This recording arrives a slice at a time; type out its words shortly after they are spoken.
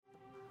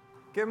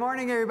Good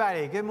morning,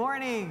 everybody. Good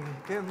morning.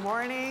 Good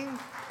morning.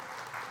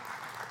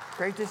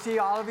 Great to see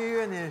all of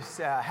you in this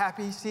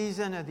happy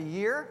season of the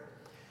year.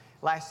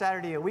 Last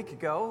Saturday, a week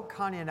ago,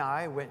 Connie and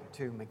I went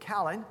to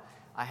McAllen.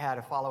 I had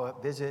a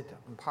follow-up visit.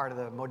 I'm part of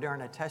the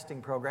Moderna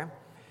testing program.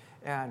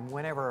 And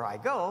whenever I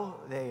go,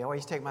 they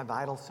always take my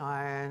vital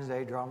signs,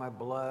 they draw my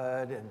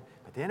blood,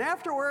 but then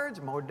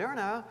afterwards,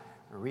 Moderna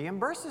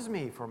reimburses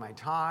me for my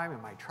time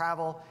and my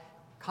travel.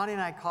 Connie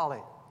and I call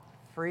it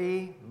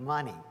free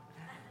money.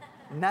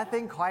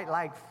 Nothing quite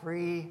like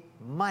free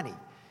money.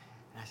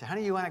 And I said,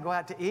 honey, you want to go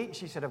out to eat?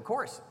 She said, of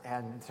course.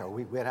 And so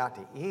we went out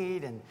to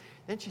eat. And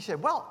then she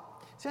said,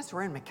 well, since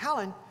we're in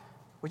McAllen,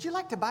 would you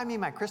like to buy me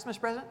my Christmas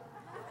present?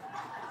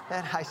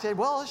 And I said,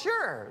 well,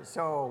 sure.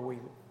 So we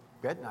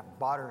did, and I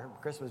bought her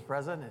a Christmas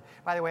present. And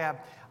by the way,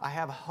 I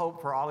have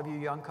hope for all of you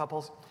young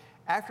couples.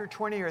 After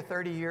 20 or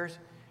 30 years,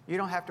 you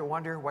don't have to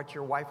wonder what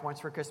your wife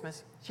wants for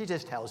Christmas. She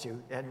just tells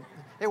you. And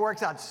it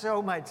works out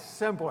so much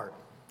simpler.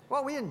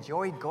 Well, we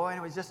enjoyed going.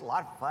 It was just a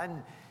lot of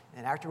fun.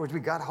 And afterwards,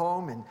 we got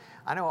home. And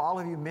I know all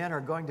of you men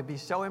are going to be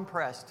so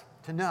impressed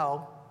to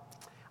know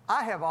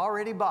I have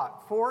already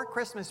bought 4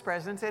 Christmas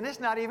presents, and it's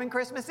not even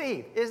Christmas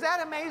Eve. Is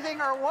that amazing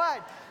or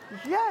what?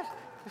 Yes,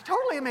 it's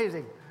totally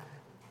amazing.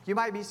 You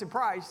might be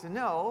surprised to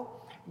know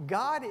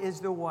God is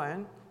the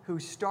one who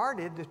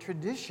started the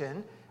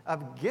tradition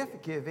of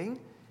gift giving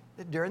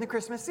during the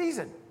Christmas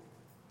season.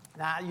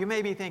 Now, you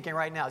may be thinking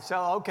right now, so,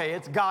 okay,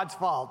 it's God's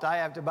fault. I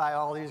have to buy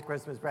all these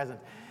Christmas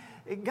presents.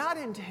 God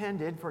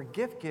intended for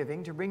gift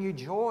giving to bring you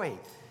joy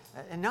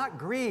and not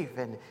grief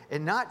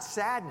and not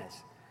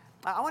sadness.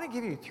 I want to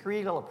give you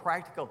 3 little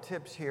practical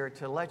tips here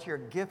to let your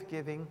gift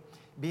giving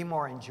be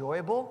more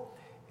enjoyable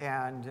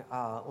and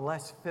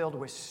less filled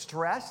with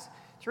stress.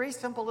 3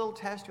 simple little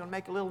tests. You want to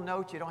make a little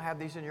note. You don't have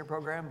these in your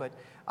program, but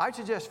I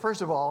suggest,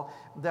 first of all,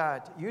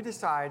 that you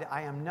decide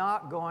I am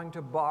not going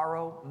to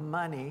borrow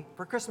money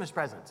for Christmas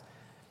presents.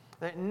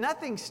 That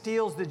nothing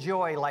steals the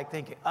joy like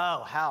thinking,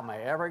 oh, how am I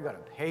ever going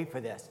to pay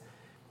for this?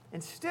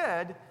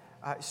 Instead,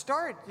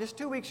 start just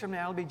 2 weeks from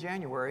now, it'll be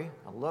January,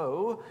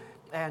 hello,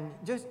 and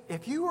just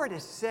if you were to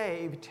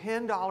save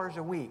 $10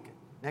 a week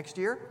next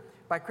year,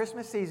 by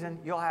Christmas season,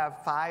 you'll have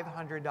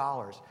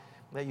 $500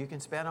 that you can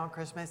spend on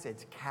Christmas.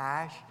 It's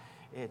cash.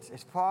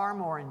 It's far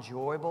more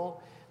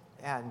enjoyable.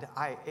 And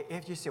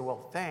if you say,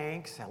 well,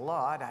 thanks a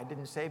lot, I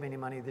didn't save any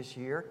money this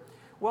year,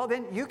 well,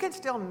 then you can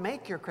still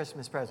make your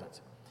Christmas presents.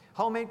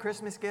 Homemade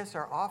Christmas gifts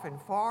are often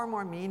far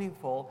more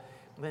meaningful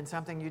than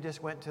something you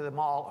just went to the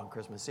mall on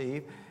Christmas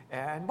Eve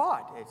and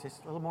bought. It's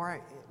just a little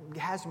more, it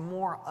has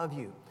more of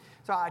you.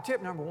 So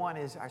tip number 1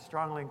 is I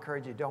strongly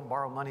encourage you, don't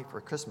borrow money for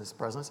Christmas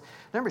presents.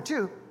 Number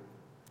 2,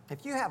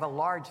 if you have a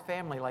large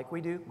family like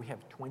we do, we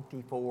have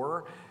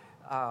 24,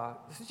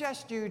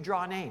 suggest you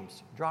draw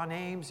names. Draw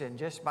names and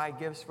just buy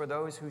gifts for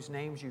those whose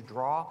names you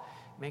draw.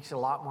 Makes it a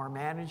lot more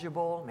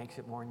manageable, makes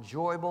it more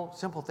enjoyable,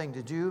 simple thing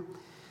to do.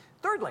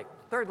 Thirdly,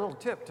 third little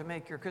tip to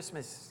make your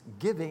Christmas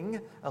giving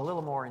a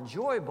little more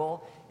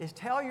enjoyable is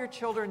tell your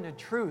children the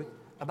truth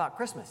about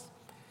Christmas.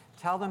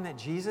 Tell them that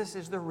Jesus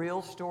is the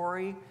real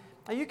story.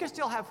 Now, you can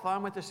still have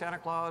fun with the Santa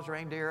Claus,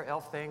 reindeer,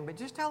 elf thing, but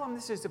just tell them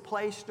this is the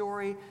play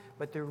story,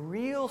 but the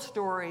real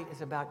story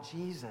is about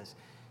Jesus.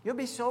 You'll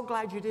be so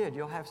glad you did.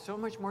 You'll have so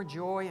much more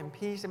joy and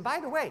peace. And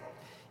by the way,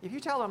 if you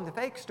tell them the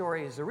fake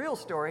story is the real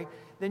story,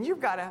 then you've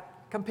got to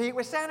compete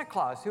with Santa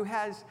Claus, who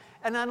has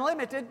an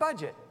unlimited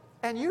budget.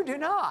 And you do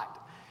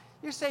not.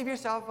 You save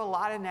yourself a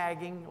lot of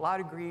nagging, a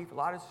lot of grief, a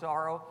lot of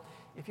sorrow.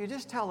 If you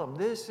just tell them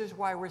this is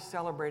why we're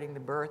celebrating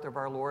the birth of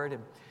our Lord.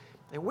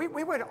 And we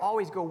would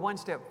always go one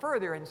step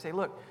further and say,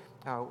 look,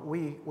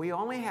 we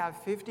only have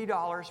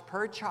 $50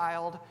 per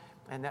child,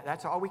 and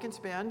that's all we can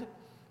spend.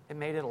 It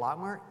made it a lot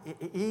more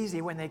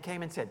easy when they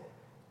came and said,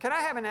 can I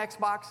have an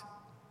Xbox?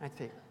 I'd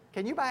say,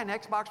 can you buy an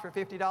Xbox for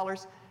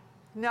 $50?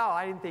 No,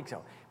 I didn't think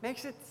so.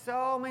 Makes it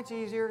so much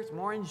easier. It's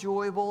more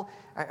enjoyable.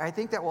 I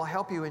think that will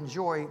help you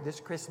enjoy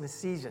this Christmas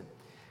season.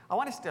 I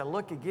want us to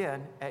look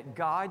again at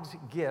God's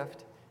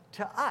gift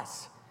to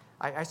us.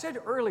 I said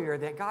earlier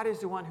that God is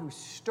the one who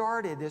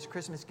started this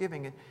Christmas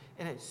giving,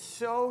 and it's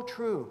so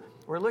true.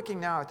 We're looking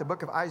now at the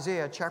book of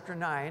Isaiah, chapter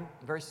 9,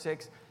 verse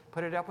 6.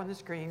 Put it up on the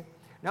screen.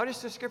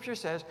 Notice the scripture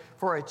says,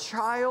 for a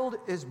child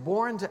is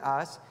born to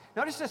us.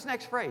 Notice this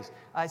next phrase.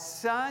 A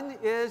son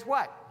is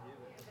what?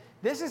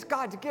 This is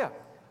God's gift.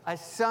 A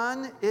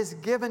son is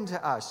given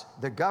to us.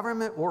 The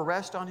government will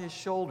rest on his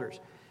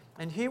shoulders.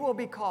 And he will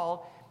be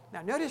called.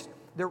 Now notice,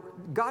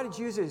 God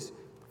uses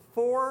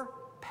 4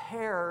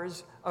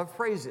 pairs of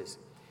phrases.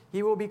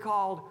 He will be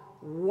called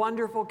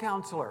Wonderful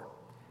Counselor,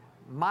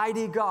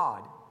 Mighty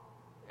God,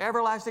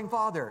 Everlasting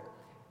Father,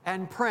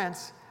 and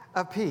Prince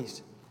of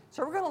Peace.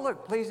 So we're going to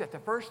look, please, at the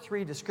first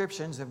 3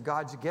 descriptions of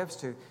God's gifts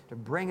to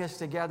bring us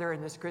together in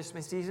this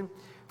Christmas season.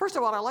 First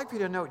of all, I'd like for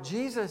you to note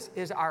Jesus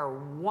is our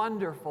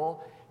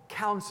wonderful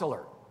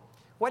counselor.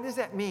 What does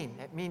that mean?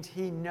 It means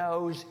he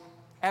knows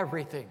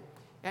everything.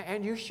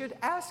 And you should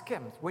ask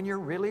him when you're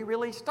really,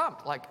 really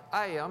stumped, like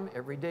I am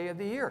every day of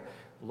the year.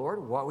 Lord,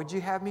 what would you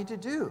have me to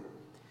do?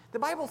 The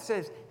Bible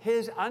says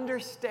his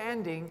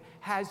understanding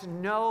has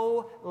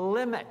no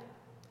limit.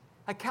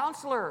 A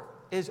counselor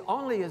is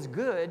only as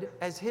good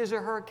as his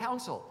or her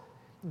counsel.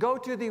 Go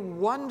to the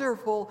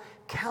wonderful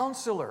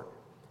counselor.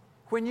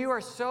 When you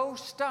are so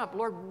stumped,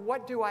 Lord,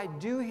 what do I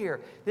do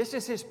here? This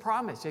is his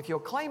promise. If you'll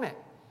claim it,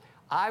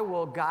 I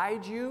will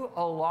guide you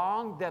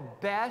along the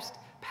best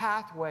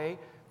pathway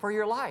for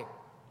your life.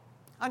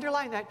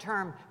 Underline that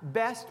term,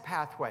 best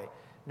pathway.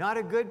 Not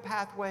a good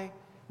pathway,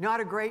 not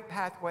a great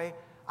pathway.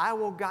 I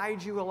will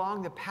guide you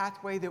along the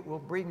pathway that will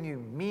bring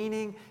you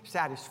meaning,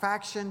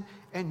 satisfaction,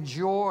 and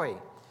joy.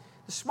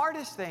 The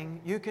smartest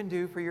thing you can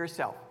do for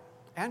yourself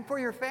and for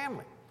your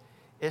family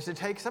is to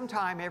take some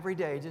time every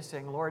day just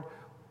saying, Lord,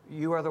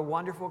 you are the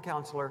wonderful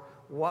counselor.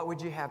 What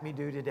would you have me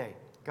do today?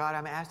 God,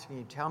 I'm asking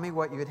you, tell me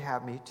what you would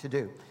have me to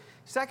do.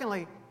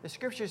 Secondly, the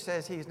scripture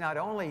says he's not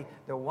only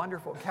the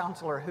wonderful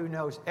counselor who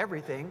knows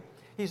everything,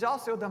 he's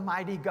also the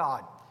mighty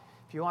God.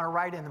 If you want to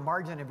write in the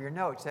margin of your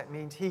notes, that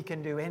means he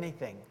can do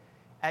anything.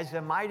 As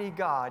the mighty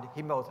God,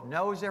 he both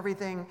knows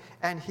everything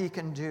and he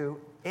can do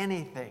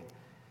anything.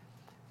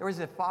 There was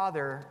a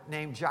father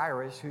named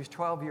Jairus whose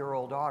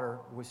 12-year-old daughter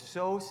was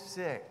so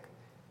sick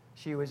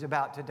she was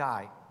about to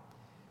die.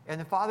 And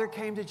the father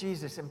came to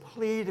Jesus and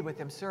pleaded with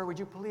him, Sir, would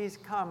you please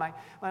come?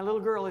 My little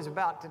girl is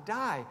about to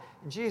die.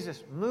 And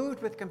Jesus,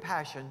 moved with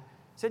compassion,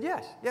 said,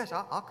 Yes,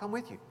 I'll come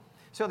with you.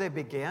 So they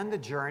began the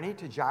journey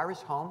to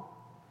Jairus' home.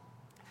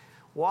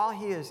 While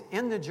he is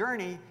in the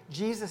journey,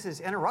 Jesus is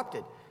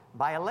interrupted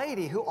by a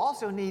lady who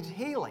also needs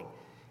healing.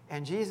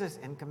 And Jesus,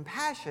 in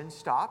compassion,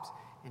 stops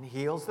and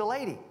heals the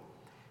lady.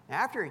 Now,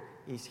 after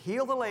he's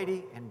healed the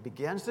lady and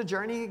begins the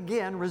journey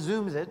again,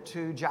 resumes it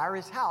to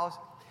Jairus' house,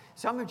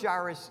 some of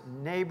Jairus'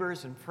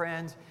 neighbors and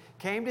friends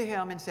came to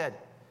him and said,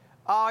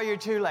 Oh, you're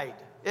too late.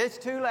 It's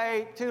too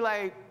late, too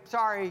late.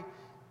 Sorry,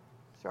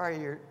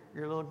 your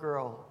little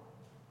girl,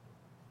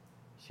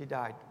 she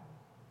died.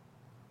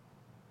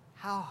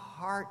 How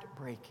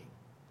heartbreaking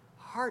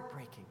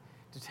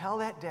to tell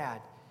that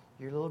dad,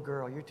 your little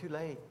girl, you're too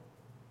late.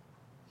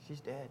 She's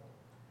dead.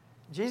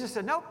 Jesus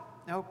said, Nope,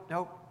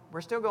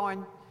 we're still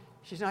going.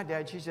 She's not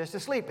dead, she's just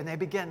asleep. And they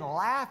began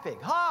laughing.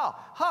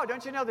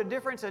 Don't you know the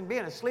difference in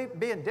being asleep and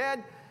being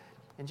dead?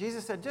 And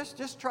Jesus said,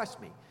 just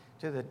trust me.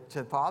 To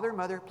the father and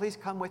mother, please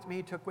come with me.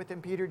 He took with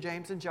him Peter,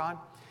 James, and John.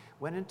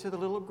 Went into the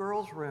little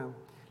girl's room.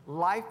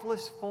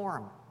 Lifeless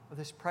form of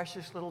this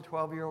precious little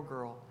 12-year-old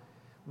girl.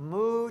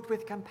 Moved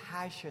with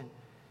compassion,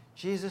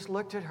 Jesus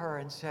looked at her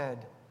and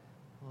said,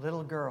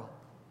 Little girl,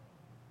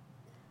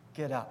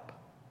 get up.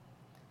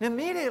 And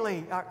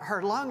immediately,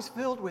 her lungs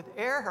filled with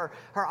air,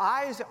 her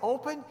eyes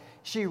opened.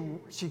 She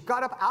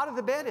got up out of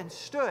the bed and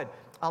stood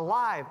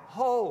alive,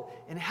 whole,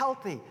 and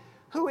healthy.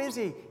 Who is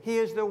he? He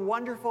is the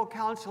wonderful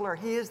counselor.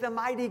 He is the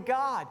mighty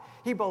God.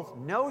 He both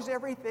knows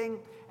everything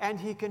and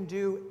he can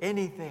do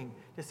anything.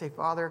 To say,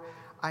 Father,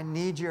 I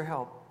need your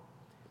help.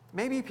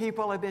 Maybe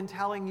people have been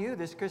telling you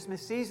this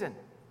Christmas season,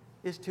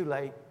 it's too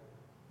late.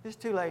 It's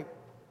too late.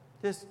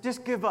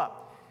 Just give up.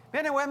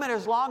 Men and women,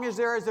 as long as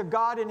there is a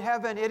God in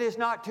heaven, it is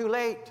not too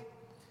late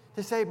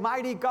to say,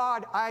 Mighty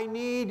God, I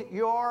need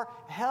your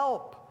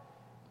help.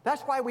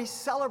 That's why we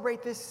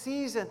celebrate this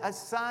season. A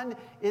son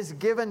is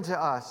given to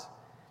us.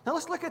 Now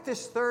let's look at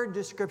this third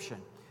description.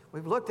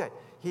 We've looked at,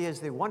 he is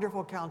the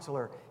wonderful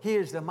counselor. He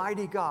is the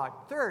mighty God.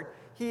 Third,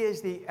 he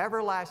is the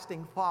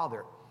everlasting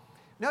Father.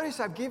 Notice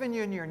I've given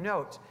you in your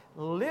notes,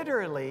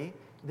 literally,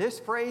 this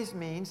phrase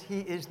means he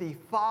is the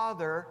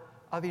Father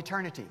of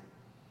eternity.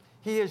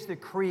 He is the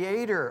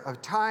creator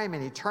of time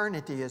and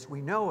eternity as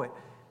we know it.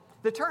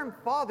 The term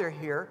Father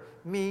here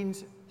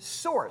means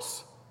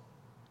source.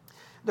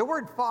 The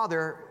word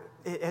Father,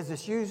 as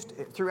it's used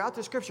throughout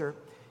the Scripture,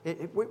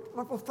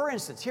 for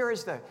instance, here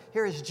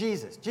is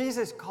Jesus.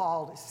 Jesus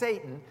called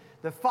Satan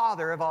the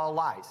father of all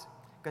lies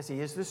because he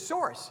is the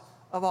source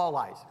of all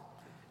lies.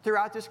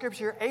 Throughout the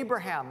Scripture,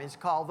 Abraham is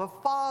called the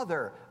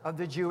father of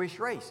the Jewish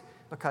race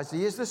because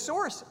he is the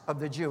source of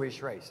the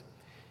Jewish race.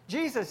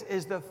 Jesus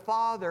is the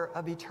Father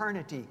of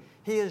eternity.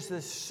 He is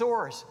the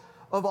source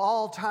of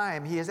all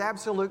time. He is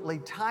absolutely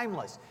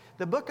timeless.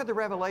 The book of the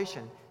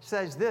Revelation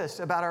says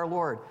this about our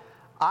Lord: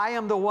 I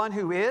am the one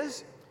who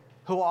is,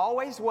 who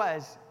always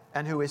was,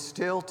 and who is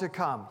still to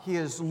come. He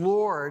is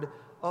Lord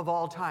of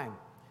all time.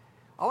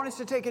 I want us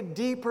to take a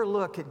deeper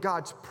look at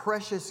God's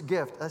precious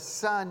gift. A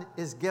son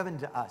is given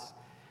to us.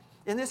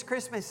 In this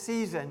Christmas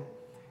season,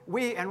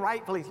 we, and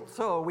rightfully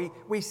so,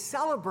 we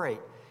celebrate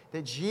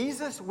that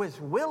Jesus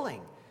was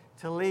willing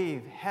to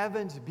leave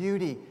heaven's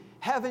beauty,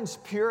 heaven's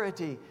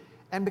purity,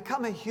 and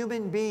become a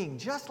human being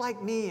just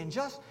like me and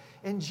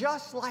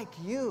just like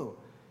you.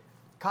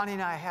 Connie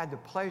and I had the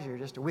pleasure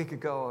just a week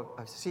ago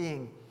of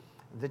seeing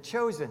The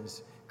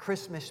Chosen's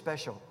Christmas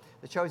special.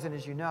 The Chosen,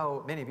 as you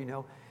know, many of you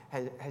know,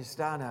 has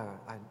done a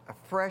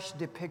fresh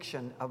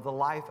depiction of the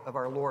life of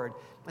our Lord.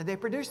 And they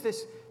produced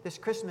this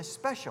Christmas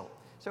special.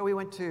 So we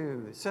went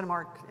to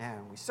Cinemark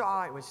and we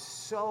saw it. Was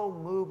so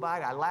moved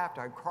by it. I laughed,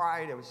 I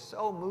cried. It was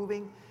so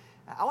moving.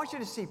 I want you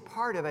to see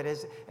part of it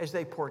as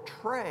they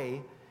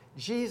portray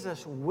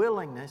Jesus'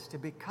 willingness to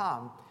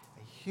become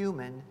a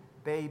human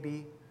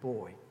baby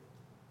boy.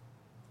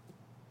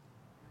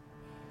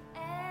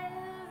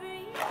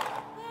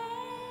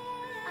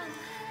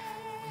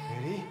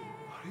 Mary,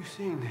 are you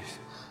seeing this?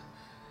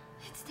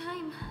 It's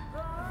time.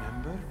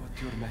 Remember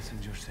what your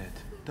messenger said.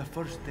 The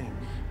first thing.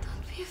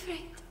 Don't be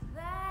afraid.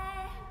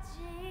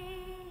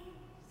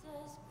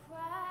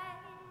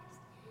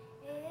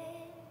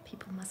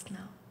 People must know.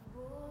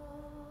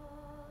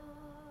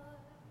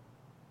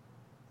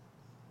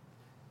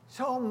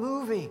 So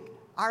moving.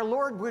 Our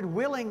Lord would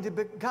willing to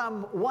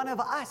become one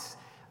of us,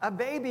 a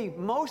baby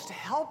most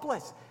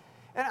helpless.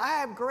 And I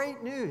have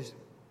great news.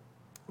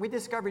 We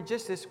discovered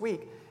just this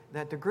week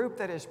that the group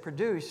that has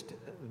produced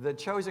the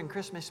Chosen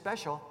Christmas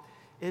Special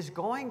is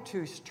going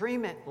to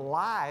stream it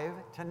live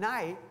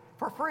tonight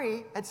for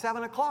free at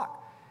 7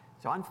 o'clock.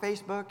 It's on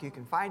Facebook. You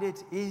can find it.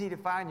 It's easy to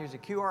find. There's a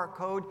QR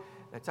code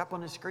that's up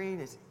on the screen.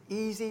 It's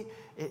easy.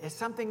 It's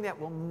something that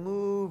will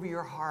move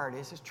your heart.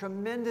 It's this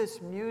tremendous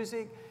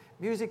music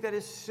that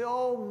is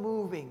so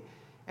moving.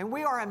 And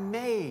we are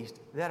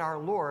amazed that our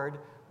Lord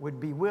would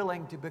be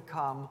willing to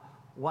become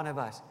one of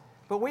us.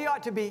 But we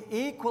ought to be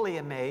equally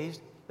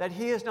amazed that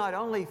he is not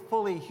only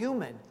fully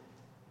human,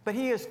 but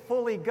he is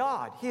fully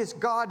God. He is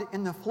God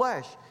in the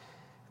flesh.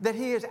 That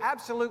he is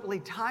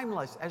absolutely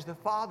timeless as the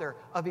Father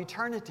of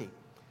eternity.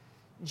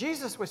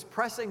 Jesus was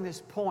pressing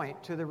this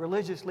point to the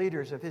religious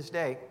leaders of his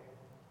day.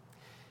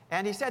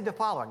 And he said the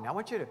following. Now I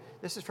want you to,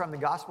 this is from the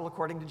Gospel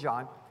according to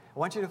John. I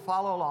want you to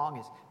follow along.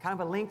 It's kind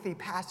of a lengthy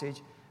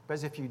passage,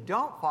 because if you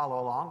don't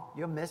follow along,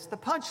 you'll miss the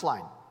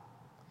punchline.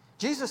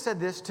 Jesus said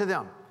this to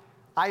them,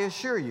 I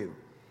assure you,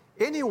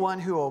 anyone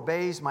who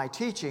obeys my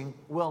teaching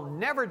will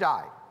never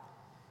die.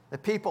 The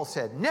people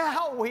said,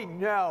 now we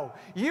know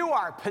you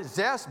are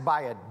possessed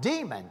by a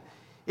demon.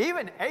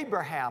 Even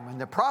Abraham and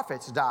the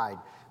prophets died.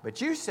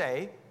 But you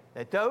say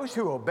that those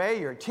who obey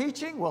your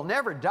teaching will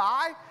never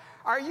die?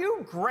 Are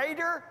you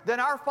greater than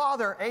our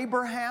father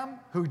Abraham,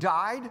 who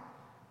died?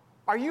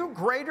 Are you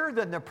greater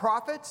than the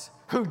prophets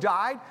who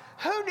died?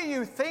 Who do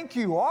you think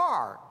you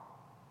are?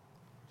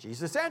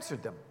 Jesus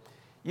answered them,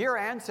 your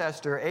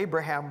ancestor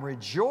Abraham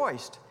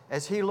rejoiced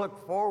as he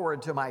looked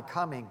forward to my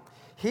coming.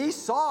 He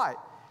saw it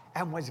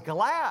and was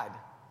glad.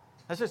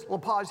 We'll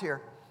pause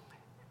here.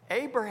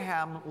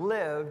 Abraham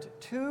lived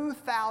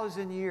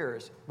 2,000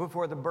 years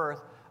before the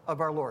birth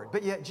of our Lord.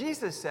 But yet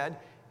Jesus said,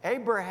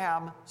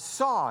 Abraham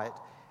saw it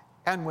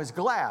and was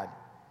glad.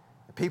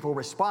 The people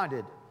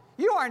responded,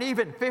 you aren't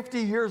even 50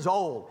 years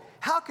old.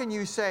 How can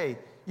you say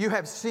you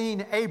have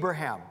seen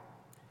Abraham?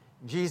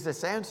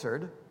 Jesus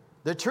answered,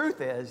 the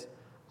truth is,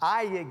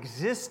 I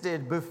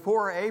existed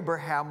before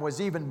Abraham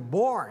was even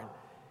born.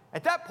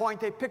 At that point,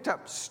 they picked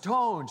up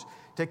stones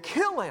to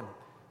kill him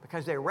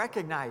because they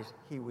recognized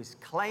he was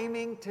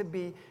claiming to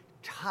be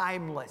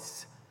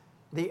timeless,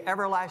 the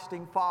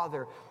everlasting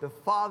Father, the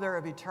Father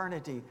of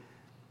eternity.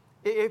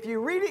 If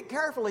you read it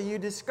carefully, you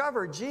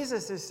discover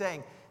Jesus is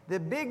saying, the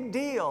big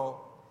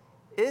deal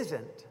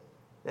isn't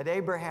that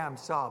Abraham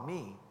saw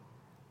me,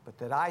 but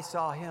that I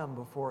saw him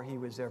before he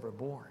was ever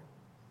born.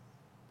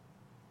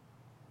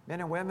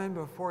 Men and women,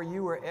 before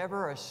you were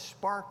ever a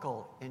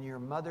sparkle in your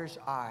mother's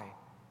eye,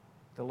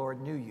 the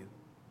Lord knew you.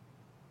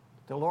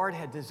 The Lord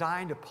had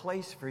designed a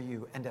place for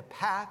you and a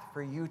path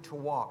for you to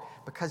walk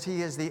because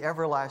he is the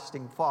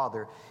everlasting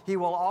Father. He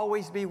will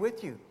always be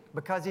with you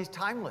because he's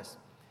timeless.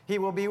 He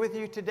will be with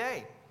you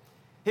today.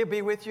 He'll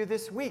be with you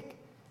this week.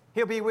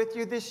 He'll be with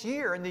you this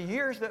year and the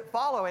years that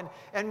follow.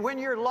 And when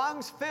your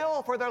lungs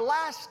fill for the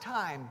last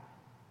time,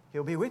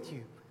 he'll be with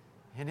you.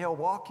 And he'll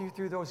walk you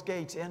through those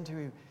gates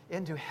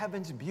into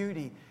heaven's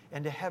beauty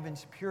and to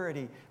heaven's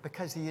purity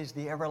because he is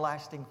the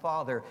everlasting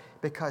Father,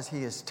 because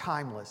he is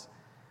timeless.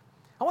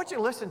 I want you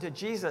to listen to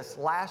Jesus'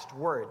 last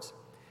words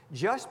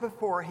just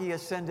before he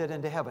ascended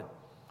into heaven.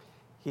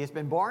 He has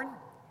been born,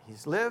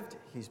 he's lived,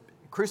 he's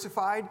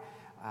crucified,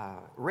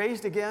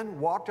 raised again,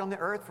 walked on the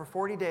earth for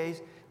 40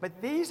 days.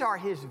 But these are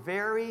his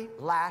very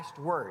last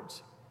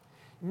words.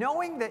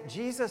 Knowing that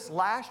Jesus'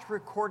 last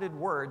recorded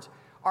words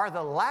are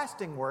the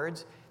lasting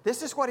words,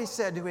 this is what he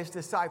said to his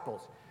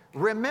disciples.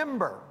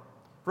 Remember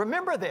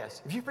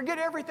this. If you forget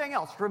everything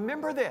else,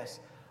 remember this.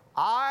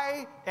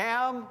 I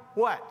am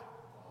what?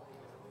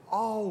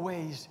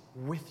 Always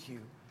with you.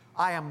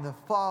 I am the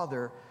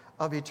Father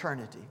of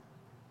eternity.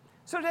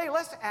 So today,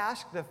 let's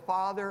ask the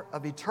Father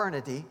of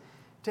eternity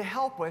to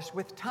help us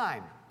with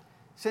time.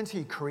 Since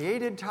he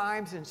created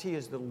time, since he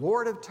is the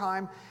Lord of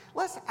time,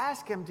 let's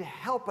ask him to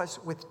help us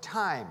with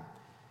time.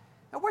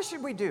 Now, what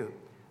should we do?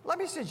 Let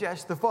me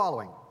suggest the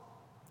following.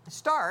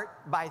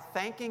 Start by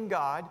thanking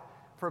God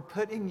for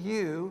putting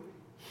you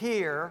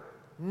here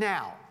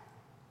now.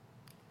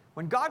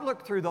 When God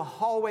looked through the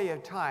hallway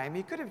of time,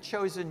 he could have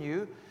chosen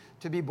you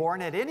to be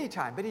born at any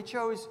time, but he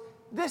chose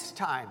this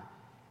time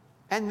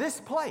and this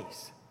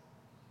place.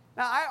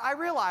 Now, I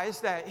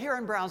realize that here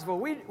in Brownsville,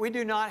 we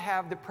do not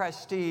have the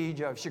prestige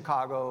of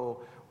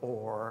Chicago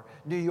or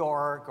New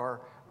York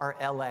or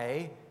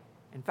LA.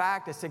 In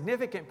fact, a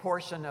significant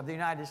portion of the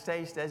United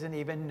States doesn't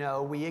even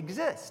know we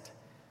exist.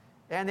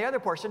 And the other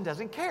portion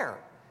doesn't care.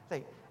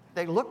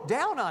 they look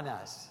down on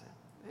us.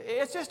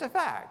 It's just a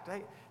fact.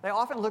 They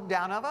often look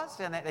down on us,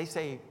 and they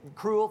say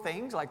cruel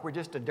things like we're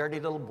just a dirty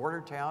little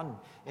border town,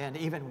 and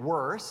even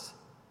worse.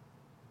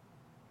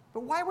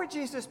 But why would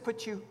Jesus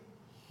put you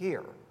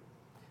here,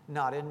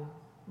 not in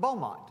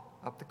Beaumont,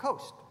 up the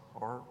coast,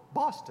 or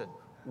Boston?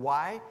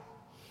 Why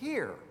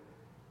here?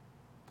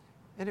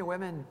 Men and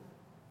women,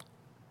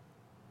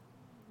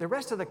 the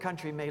rest of the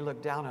country may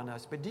look down on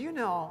us, but do you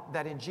know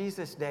that in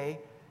Jesus' day,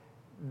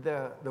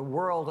 the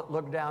world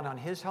looked down on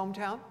his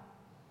hometown?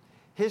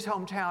 His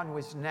hometown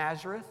was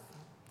Nazareth.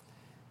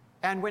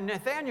 And when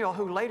Nathanael,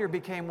 who later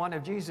became one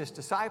of Jesus'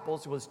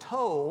 disciples, was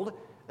told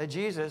that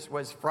Jesus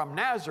was from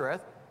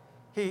Nazareth,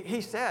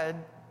 he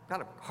said,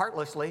 kind of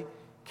heartlessly,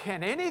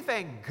 "Can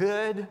anything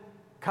good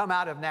come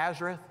out of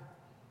Nazareth?"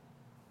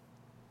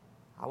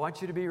 I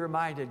want you to be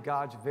reminded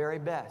God's very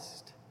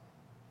best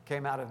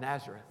came out of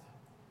Nazareth.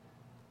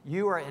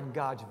 You are in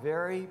God's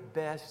very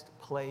best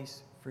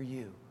place for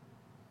you.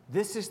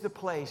 This is the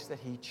place that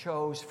he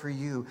chose for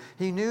you.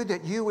 He knew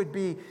that you would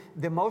be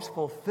the most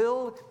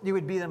fulfilled, you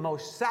would be the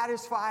most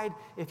satisfied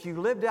if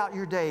you lived out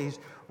your days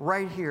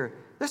right here.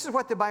 This is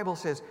what the Bible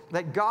says,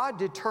 that God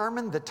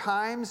determined the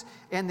times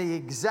and the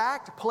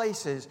exact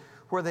places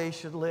where they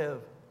should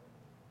live.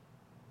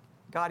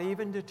 God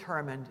even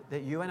determined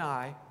that you and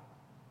I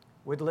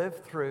would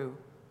live through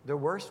the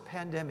worst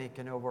pandemic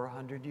in over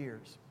 100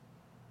 years.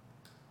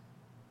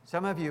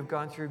 Some of you have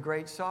gone through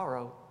great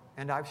sorrow,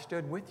 and I've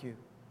stood with you.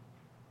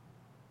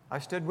 I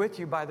stood with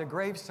you by the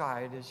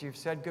graveside as you've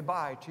said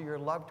goodbye to your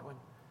loved one.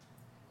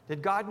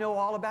 Did God know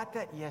all about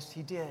that? Yes,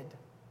 he did.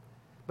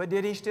 But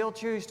did he still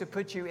choose to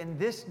put you in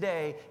this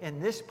day, in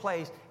this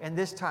place, in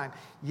this time?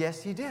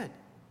 Yes, he did.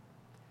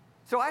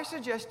 So I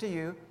suggest to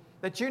you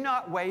that you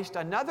not waste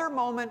another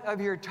moment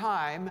of your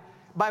time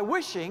by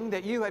wishing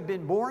that you had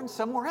been born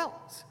somewhere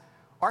else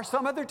or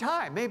some other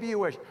time. Maybe you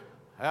wish,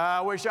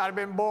 I wish I'd have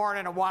been born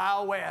in a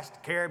Wild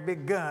West, carried a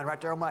big gun right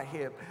there on my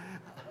hip.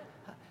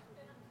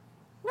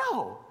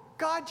 No,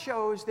 God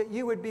chose that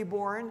you would be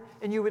born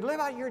and you would live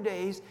out your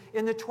days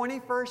in the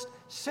 21st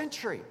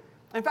century.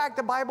 In fact,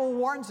 the Bible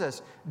warns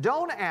us,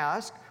 don't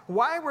ask,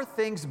 why were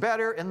things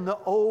better in the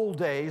old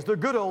days, the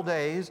good old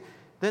days,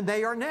 than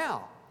they are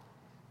now?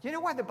 You know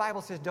why the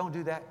Bible says don't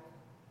do that?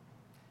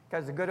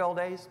 Because the good old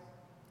days,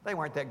 they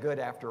weren't that good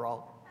after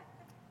all.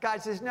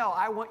 God says, no,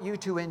 I want you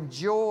to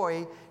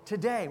enjoy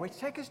today, which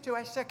takes us to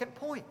our second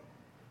point.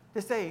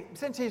 To say,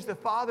 since he's the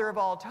Father of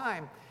all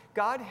time,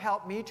 God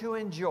help me to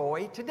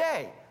enjoy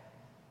today.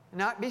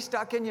 Not be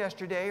stuck in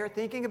yesterday or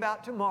thinking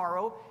about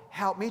tomorrow.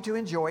 Help me to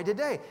enjoy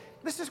today.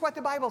 This is what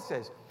the Bible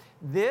says.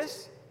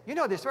 This, you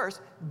know this verse,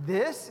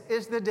 this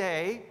is the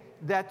day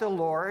that the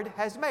Lord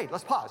has made.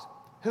 Let's pause.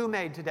 Who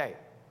made today?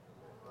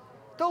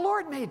 The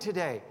Lord made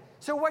today.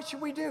 So what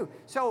should we do?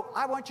 So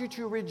I want you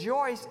to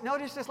rejoice.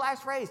 Notice this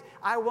last phrase.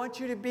 I want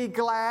you to be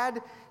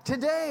glad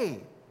today.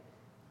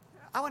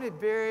 I want to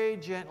very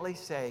gently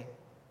say,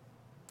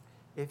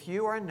 if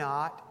you are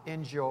not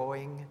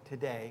enjoying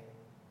today,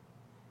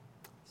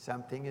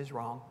 something is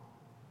wrong.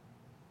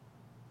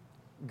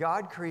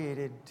 God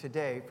created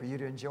today for you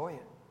to enjoy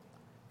it,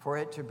 for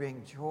it to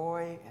bring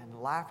joy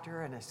and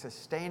laughter and a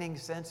sustaining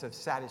sense of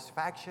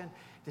satisfaction,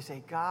 to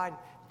say, God,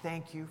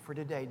 thank you for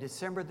today.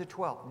 December the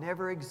 12th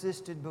never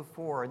existed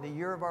before. In the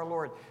year of our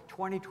Lord,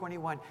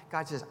 2021,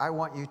 God says, I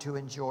want you to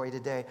enjoy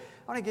today.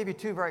 I want to give you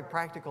two very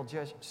practical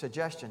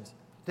suggestions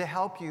to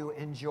help you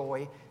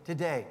enjoy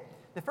today.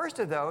 The first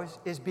of those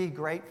is be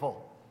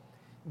grateful.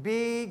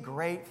 Be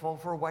grateful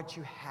for what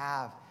you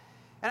have.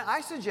 And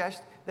I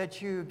suggest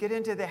that you get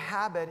into the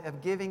habit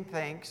of giving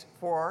thanks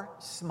for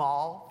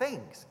small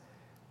things.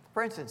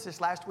 For instance,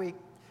 this last week,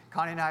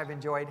 Connie and I have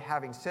enjoyed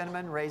having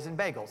cinnamon raisin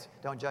bagels.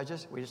 Don't judge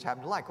us, we just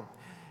happen to like them.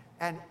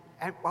 And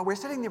while we're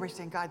sitting there, we're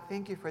saying, God,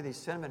 thank you for these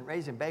cinnamon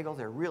raisin bagels.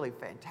 They're really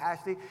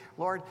fantastic.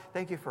 Lord,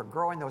 thank you for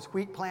growing those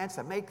wheat plants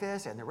that make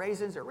this, and the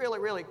raisins are really,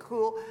 really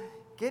cool.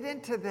 Get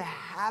into the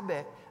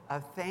habit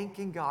of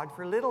thanking God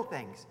for little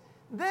things.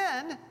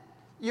 Then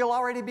you'll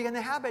already be in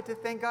the habit to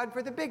thank God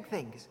for the big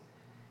things.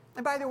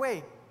 And by the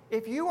way,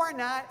 if you are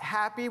not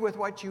happy with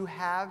what you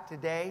have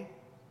today,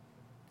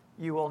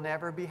 you will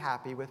never be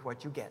happy with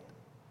what you get.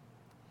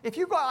 If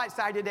you go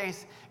outside today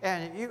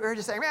and you're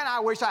just saying, man, I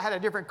wish I had a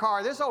different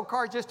car. This old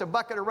car's just a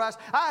bucket of rust.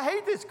 I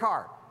hate this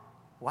car.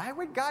 Why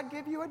would God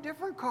give you a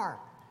different car?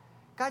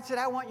 God said,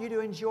 I want you to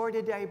enjoy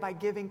today by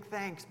giving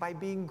thanks, by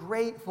being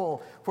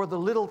grateful for the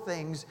little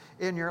things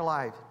in your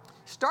life.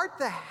 Start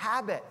the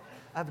habit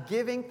of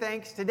giving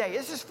thanks today.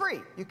 This is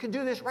free. You can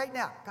do this right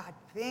now. God,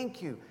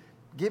 thank you.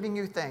 Giving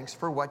you thanks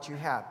for what you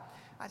have.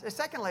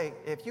 Secondly,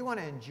 if you want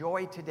to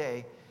enjoy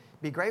today,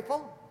 be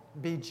grateful,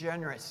 be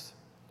generous.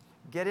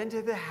 Get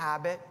into the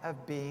habit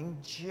of being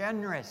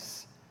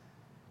generous.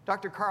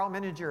 Dr. Carl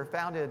Menninger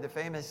founded the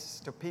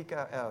famous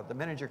Topeka, the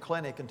Menninger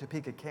Clinic in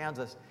Topeka,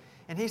 Kansas,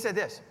 and he said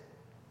this,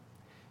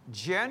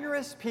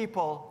 generous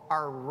people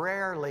are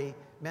rarely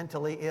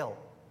mentally ill.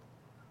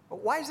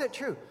 But why is that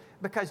true?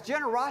 Because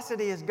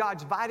generosity is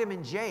God's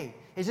vitamin J.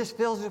 It just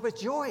fills us with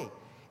joy.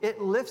 It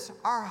lifts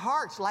our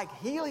hearts like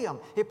helium.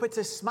 It puts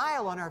a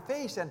smile on our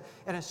face and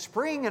a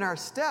spring in our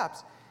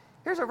steps.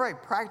 Here's a very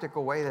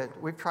practical way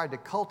that we've tried to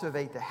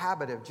cultivate the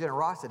habit of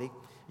generosity.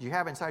 You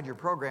have inside your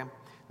program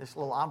this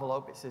little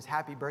envelope. It says,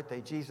 Happy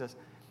Birthday, Jesus.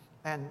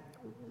 And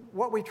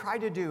what we try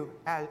to do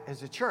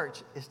as a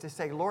church is to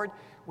say, Lord,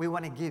 we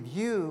want to give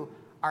you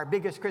our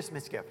biggest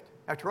Christmas gift.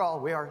 After all,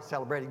 we are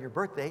celebrating your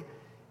birthday.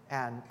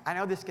 And I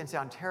know this can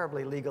sound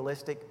terribly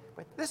legalistic,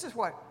 but this is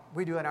what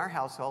we do in our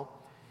household.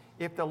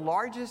 If the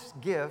largest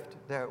gift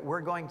that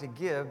we're going to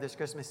give this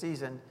Christmas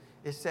season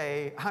is,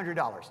 say,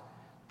 $100,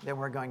 then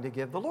we're going to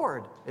give the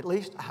Lord at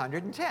least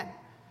 $110.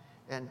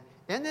 And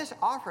in this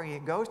offering,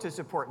 it goes to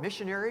support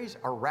missionaries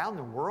around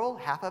the world,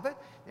 half of it.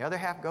 The other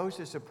half goes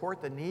to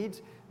support the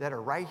needs that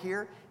are right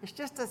here. It's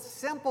just a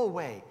simple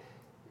way.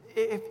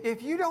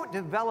 If you don't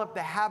develop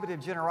the habit of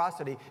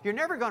generosity, you're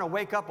never going to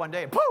wake up one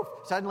day and poof,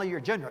 suddenly you're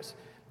generous.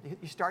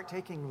 You start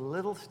taking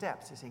little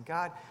steps. You say,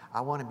 God,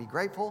 I want to be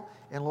grateful,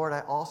 and Lord,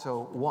 I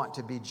also want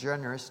to be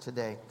generous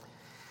today.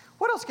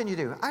 What else can you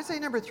do? I say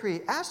number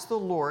 3, ask the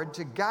Lord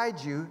to guide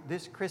you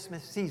this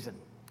Christmas season.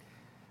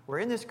 We're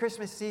in this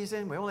Christmas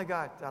season. We only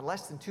got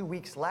less than 2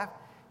 weeks left.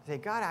 Say,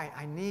 God,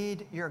 I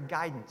need your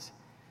guidance.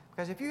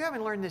 Because if you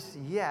haven't learned this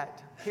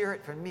yet, hear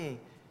it from me.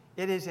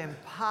 It is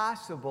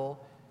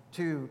impossible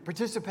to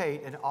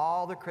participate in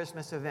all the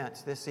Christmas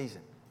events this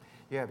season.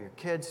 You have your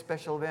kids'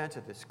 special events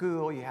at the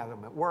school. You have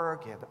them at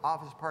work. You have the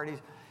office parties.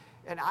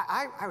 And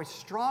I would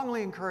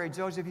strongly encourage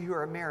those of you who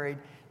are married,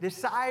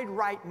 decide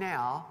right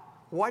now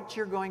what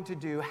you're going to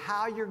do,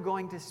 how you're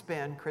going to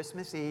spend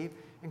Christmas Eve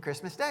and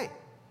Christmas Day.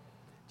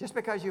 Just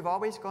because you've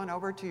always gone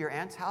over to your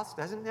aunt's house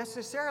doesn't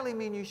necessarily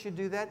mean you should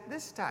do that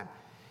this time.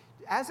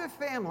 As a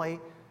family,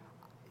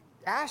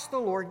 ask the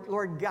Lord,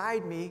 Lord,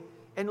 guide me,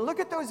 and look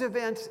at those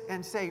events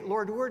and say,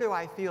 Lord, where do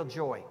I feel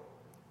joy?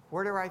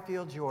 Where do I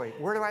feel joy?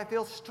 Where do I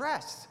feel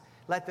stress?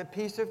 Let the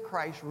peace of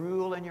Christ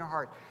rule in your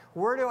heart.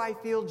 Where do I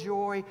feel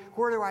joy?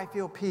 Where do I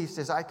feel peace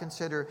as I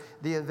consider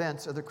the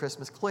events of the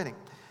Christmas clinic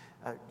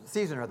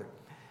season or other?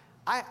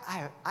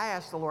 I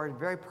asked the Lord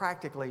very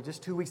practically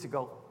just 2 weeks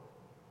ago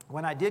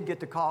when I did get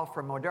the call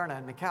from Moderna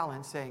and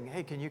McAllen saying,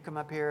 hey, can you come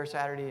up here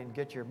Saturday and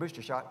get your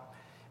booster shot?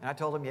 And I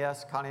told him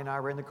yes. Connie and I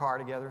were in the car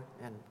together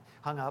and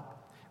hung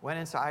up, went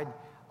inside.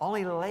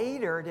 Only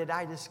later did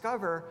I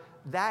discover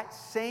that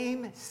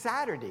same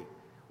Saturday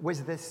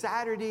was the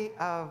Saturday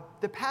of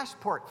the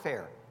passport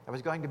fair that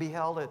was going to be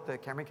held at the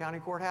Cameron County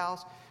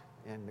Courthouse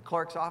in the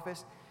clerk's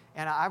office.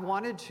 And I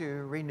wanted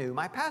to renew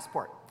my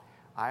passport.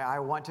 I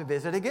want to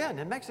visit again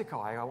in Mexico.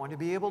 I want to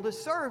be able to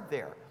serve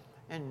there.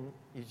 And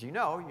as you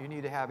know, you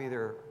need to have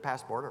either a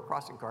passport or a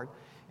crossing card,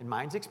 and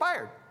mine's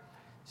expired.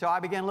 So I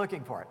began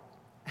looking for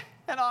it.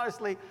 And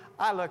honestly,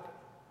 I looked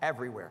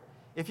everywhere.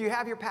 If you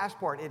have your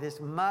passport, it is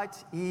much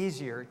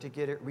easier to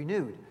get it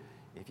renewed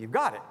if you've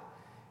got it.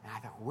 And I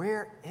thought,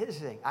 where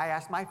is it? I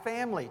asked my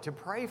family to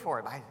pray for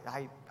it.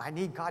 I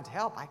need God's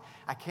help.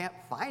 I can't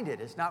find it.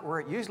 It's not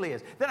where it usually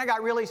is. Then I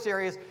got really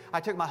serious.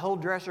 I took my whole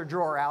dresser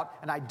drawer out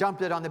and I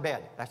dumped it on the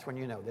bed. That's when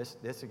you know this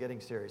is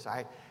getting serious.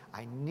 I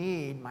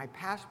need my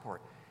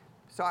passport.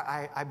 So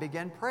I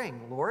began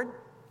praying, Lord,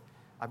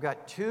 I've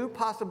got 2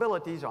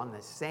 possibilities on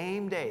the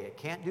same day. I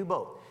can't do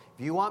both.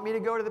 If you want me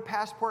to go to the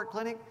passport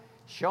clinic,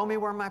 show me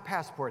where my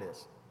passport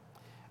is.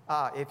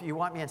 If you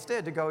want me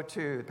instead to go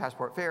to the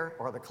passport fair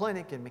or the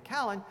clinic in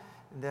McAllen,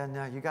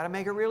 then you got to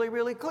make it really,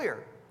 really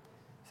clear.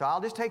 So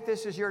I'll just take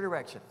this as your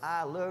direction.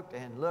 I looked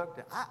and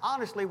looked. I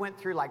honestly went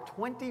through like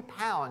 20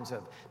 pounds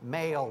of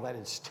mail that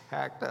is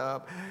stacked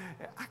up.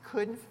 I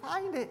couldn't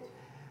find it.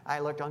 I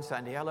looked on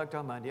Sunday. I looked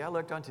on Monday. I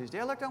looked on Tuesday.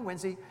 I looked on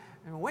Wednesday.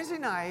 And Wednesday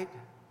night,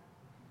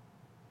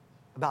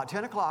 about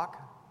 10 o'clock,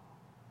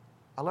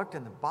 I looked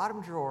in the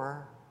bottom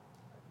drawer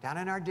down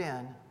in our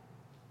den.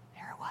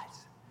 There it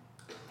was.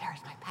 There's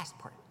my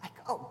passport. Like,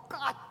 oh,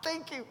 God,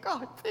 thank you.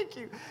 God, thank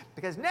you.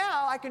 Because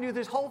now I can do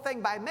this whole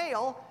thing by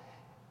mail,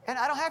 and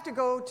I don't have to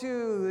go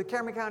to the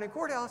Cameron County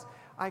Courthouse.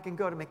 I can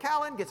go to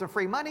McAllen, get some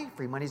free money.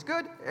 Free money's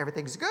good.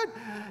 Everything's good.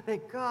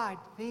 Thank God,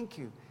 thank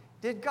you.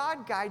 Did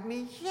God guide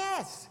me?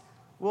 Yes.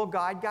 Will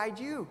God guide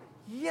you?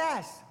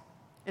 Yes.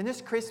 In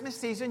this Christmas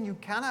season, you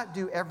cannot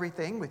do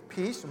everything with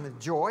peace and with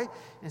joy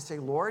and say,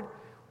 Lord,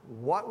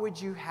 what would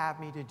you have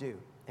me to do?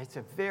 It's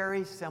a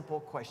very simple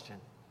question.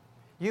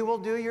 You will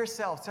do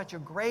yourself such a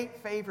great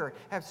favor,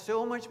 have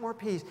so much more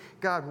peace.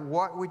 God,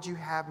 what would you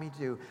have me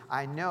do?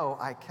 I know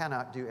I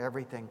cannot do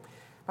everything.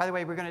 By the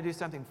way, we're going to do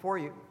something for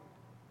you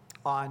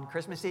on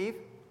Christmas Eve,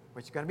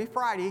 which is going to be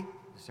Friday,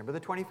 December the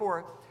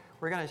 24th.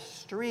 We're going to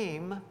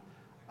stream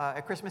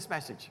a Christmas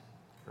message.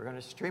 We're going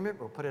to stream it.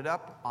 We'll put it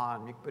up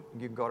on,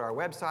 you can go to our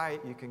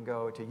website. You can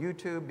go to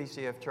YouTube,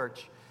 BCF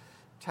Church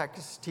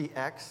Text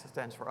TX,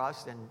 stands for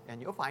us, and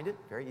you'll find it.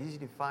 Very easy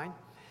to find.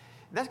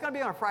 That's going to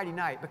be on a Friday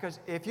night, because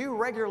if you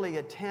regularly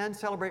attend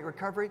Celebrate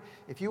Recovery,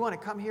 if you want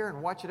to come here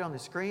and watch it on the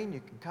screen,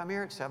 you can come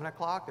here at 7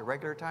 o'clock, the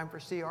regular time for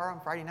CR on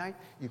Friday night.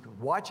 You can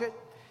watch it.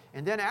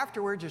 And then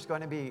afterwards, there's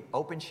going to be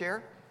open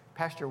share.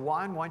 Pastor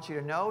Juan wants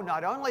you to know,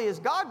 not only is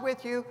God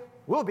with you,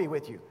 we'll be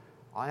with you.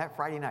 on that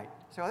Friday night.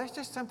 So that's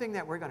just something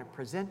that we're going to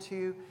present to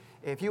you.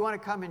 If you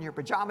want to come in your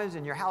pajamas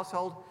in your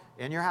household,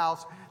 in your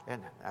house,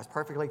 and that's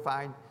perfectly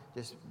fine.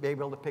 Just be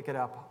able to pick it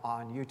up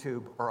on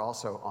YouTube or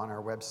also on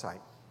our website.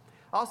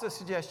 I also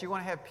suggest you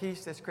want to have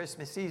peace this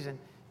Christmas season.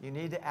 You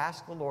need to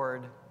ask the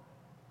Lord,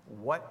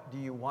 what do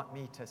you want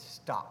me to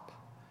stop?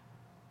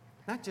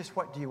 Not just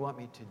what do you want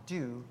me to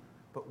do,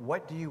 but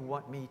what do you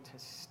want me to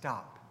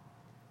stop?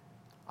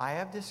 I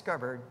have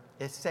discovered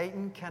if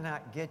Satan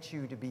cannot get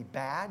you to be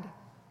bad,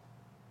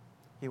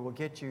 he will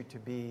get you to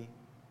be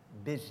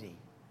busy,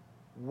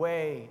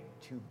 way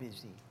too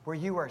busy, where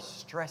you are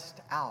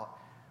stressed out,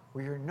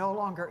 where you're no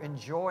longer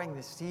enjoying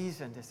the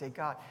season to say,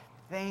 God,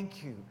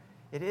 thank you.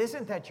 It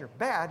isn't that you're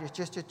bad, it's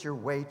just that you're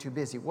way too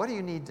busy. What do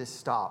you need to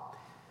stop?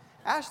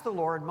 Ask the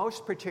Lord,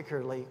 most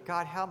particularly,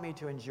 God, help me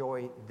to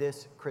enjoy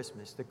this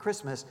Christmas, the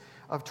Christmas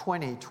of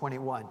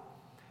 2021.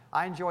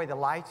 I enjoy the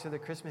lights of the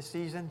Christmas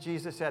season.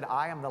 Jesus said,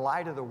 I am the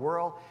light of the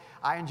world.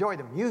 I enjoy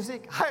the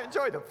music. I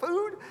enjoy the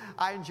food.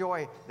 I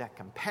enjoy that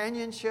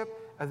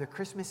companionship of the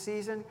Christmas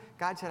season.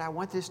 God said, I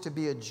want this to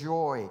be a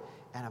joy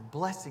and a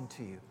blessing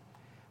to you.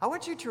 I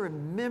want you to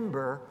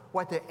remember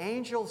what the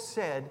angels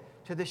said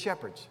to the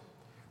shepherds.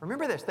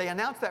 Remember this. They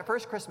announced that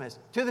first Christmas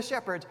to the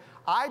shepherds,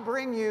 I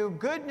bring you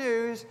good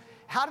news.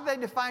 How do they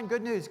define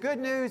good news? Good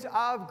news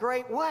of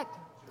great what?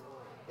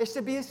 It's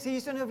to be a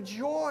season of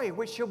joy,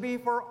 which shall be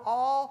for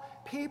all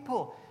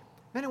people.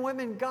 Men and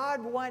women,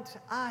 God wants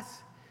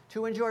us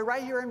to enjoy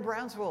right here in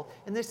Brownsville,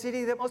 in this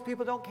city that most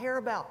people don't care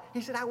about.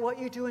 He said, I want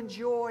you to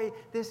enjoy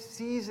this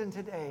season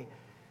today.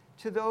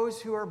 To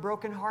those who are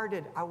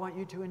brokenhearted, I want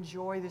you to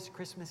enjoy this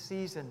Christmas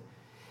season.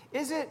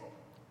 Is it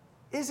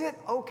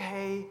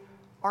okay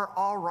or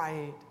all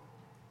right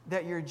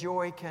that your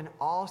joy can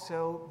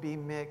also be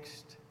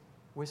mixed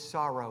with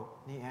sorrow?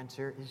 The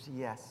answer is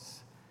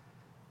yes.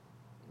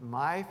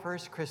 My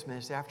first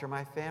Christmas after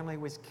my family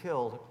was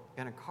killed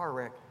in a car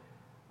wreck,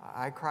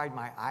 I cried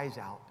my eyes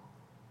out.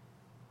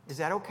 Is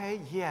that okay?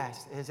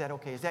 Yes. Is that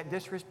okay? Is that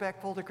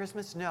disrespectful to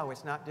Christmas? No,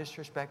 it's not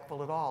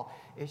disrespectful at all.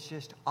 It's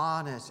just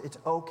honest. It's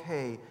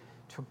okay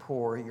to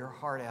pour your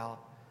heart out.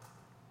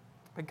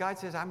 But God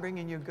says, I'm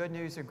bringing you good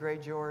news of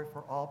great joy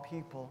for all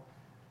people,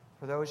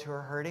 for those who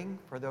are hurting,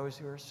 for those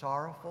who are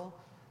sorrowful,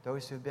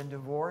 those who have been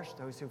divorced,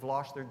 those who've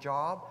lost their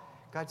job.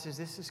 God says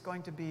this is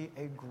going to be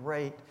a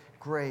great,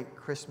 great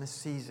Christmas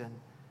season.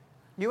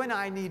 You and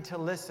I need to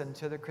listen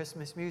to the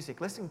Christmas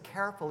music. Listen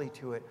carefully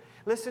to it.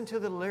 Listen to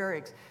the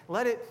lyrics.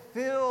 Let it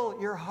fill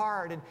your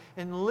heart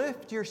and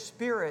lift your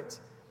spirits.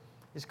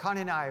 As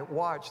Connie and I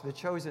watched the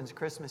Chosen's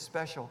Christmas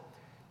special,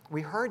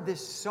 we heard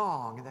this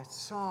song, that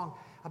song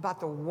about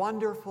the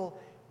wonderful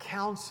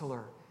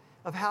counselor,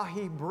 of how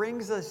he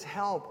brings us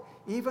help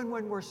even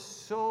when we're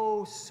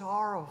so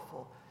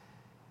sorrowful.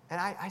 And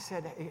I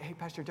said, hey,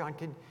 Pastor John,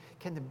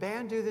 can the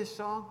band do this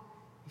song?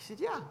 He said,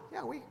 yeah,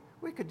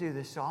 we could do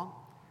this song.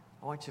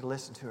 I want you to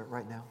listen to it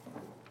right now.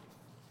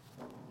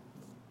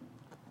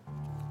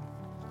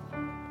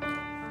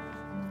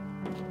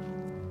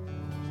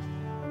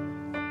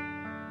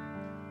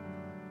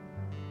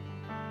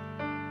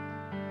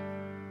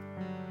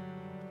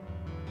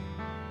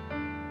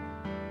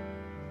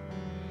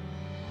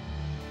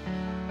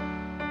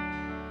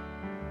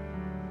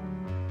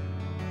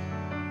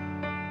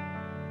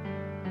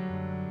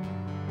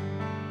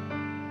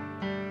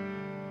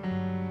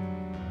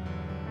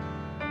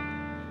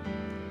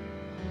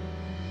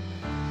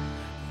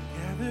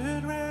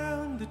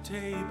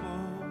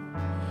 Table,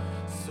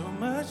 so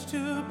much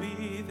to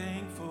be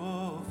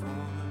thankful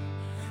for.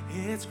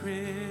 It's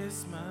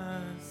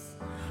Christmas,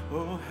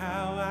 oh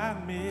how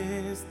I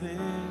miss this.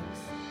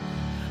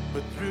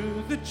 But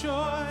through the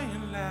joy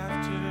and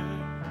laughter,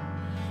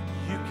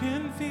 you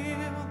can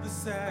feel the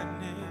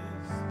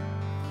sadness.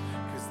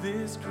 'Cause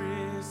this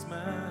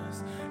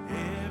Christmas,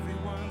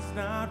 everyone's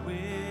not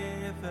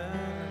with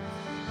us.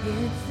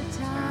 It's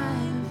the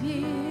time of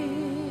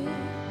year,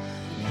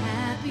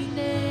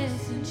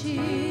 happiness and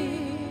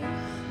cheer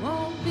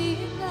won't be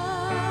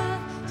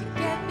enough to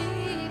get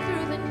me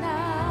through the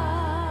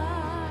night.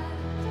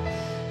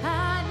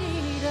 I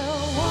need a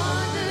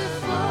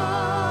wonderful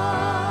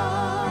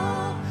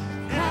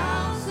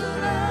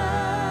counselor,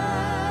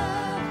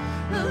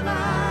 the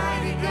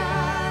mighty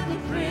God, the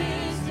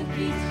Prince of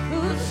Peace,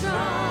 who's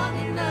strong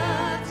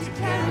enough to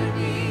carry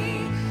me.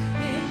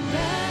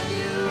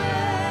 Immanuel,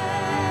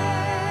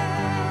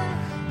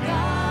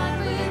 God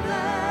with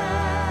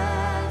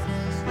us,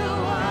 the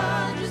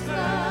wondrous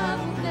love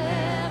will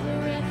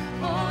never end.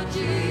 Oh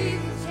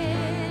Jesus,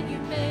 can you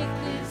make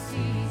this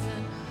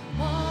season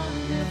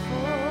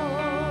wonderful?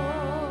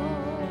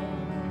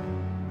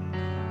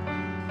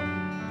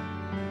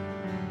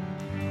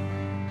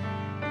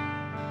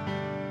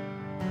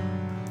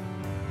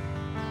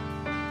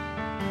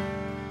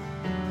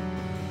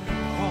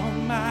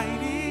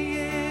 Almighty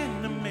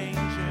in the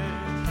manger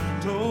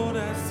told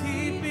us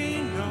he'd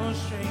be no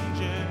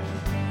stranger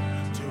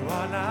to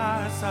all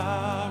our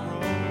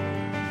sorrow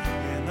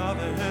and all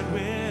the hurt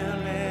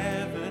we'll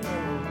ever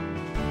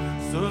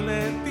know. So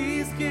let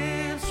these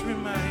gifts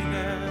remind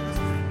us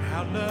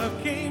how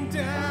love can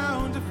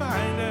down to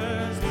find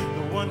us.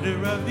 The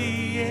wonder of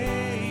the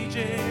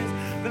ages,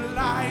 the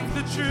life,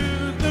 the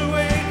truth, the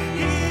way.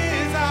 He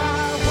is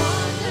our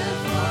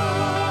Wonderful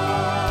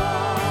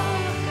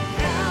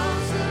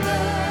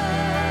Counselor,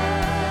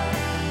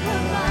 the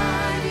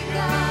mighty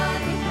God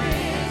who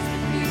brings the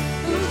peace,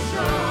 who's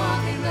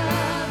strong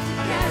enough to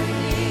carry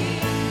me.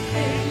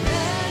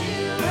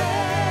 Immanuel,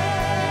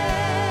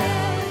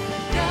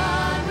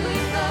 God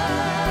with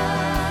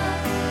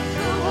us,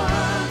 the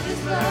one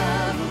whose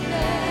love will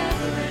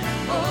never end.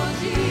 Oh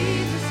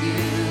Jesus,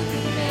 you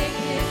can make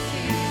it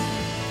cease.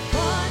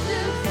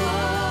 Wonderful.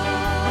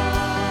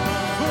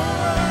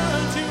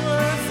 unto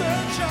us a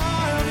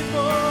child is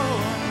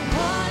born.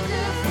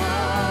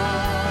 Wonderful,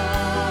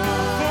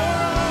 For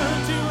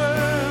unto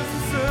us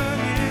a son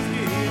is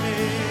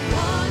given.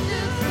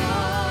 wonderful,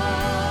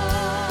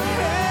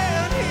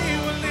 And he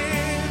will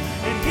live,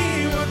 and he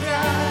will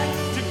die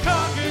to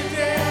conquer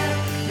death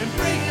and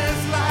bring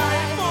us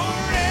life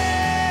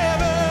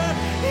forever.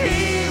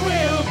 He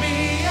will be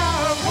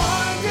our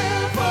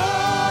wonderful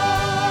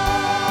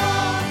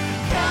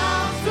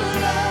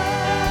Counselor,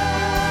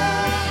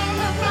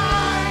 the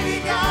mighty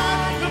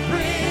God, the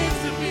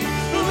Prince of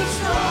Peace, who is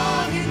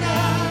strong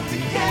enough to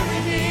carry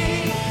me.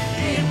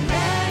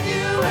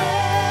 Immanuel,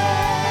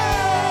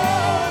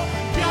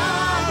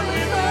 God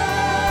with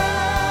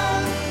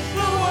us,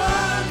 the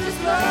one whose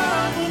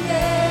love will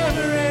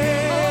never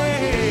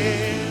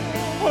end.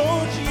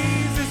 Oh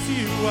Jesus,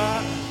 you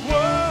are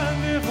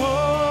wonderful.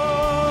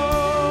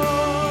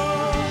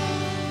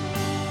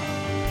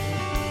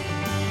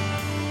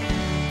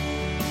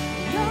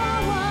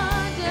 you're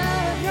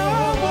wonderful.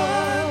 You're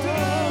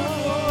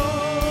wonderful.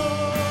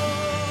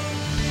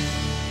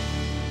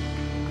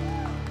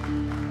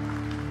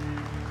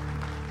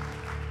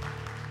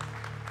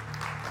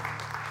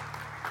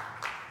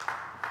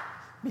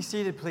 Be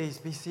seated, please.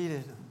 Be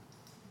seated.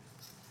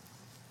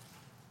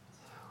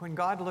 When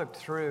God looked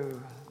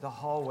through the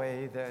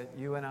hallway that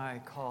you and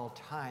I call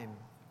time,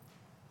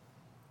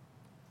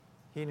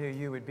 He knew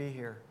you would be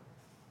here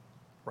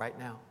right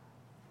now.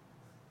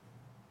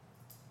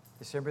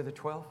 December the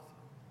 12th,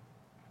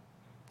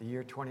 the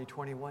year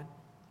 2021.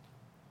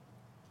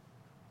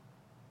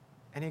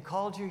 And He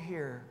called you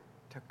here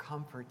to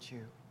comfort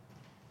you.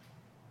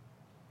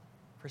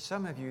 For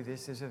some of you,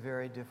 this is a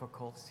very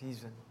difficult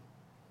season.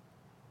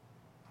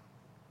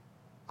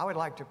 I would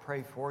like to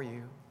pray for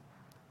you.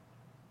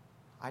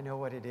 I know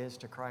what it is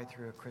to cry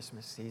through a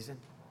Christmas season.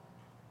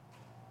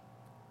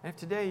 And if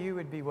today you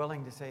would be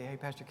willing to say, hey,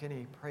 Pastor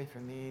Kenny, pray for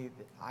me,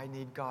 that I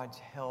need God's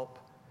help.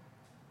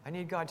 I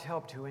need God's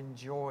help to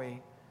enjoy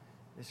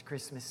this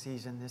Christmas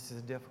season. This is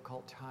a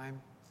difficult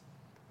time.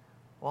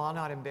 Well, I'll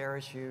not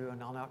embarrass you,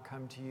 and I'll not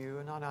come to you,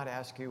 and I'll not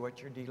ask you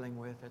what you're dealing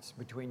with. It's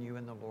between you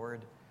and the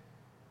Lord.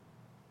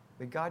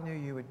 But God knew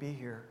you would be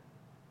here,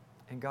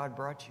 and God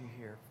brought you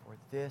here for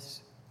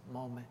this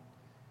moment.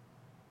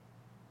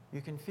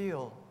 You can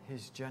feel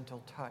His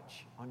gentle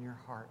touch on your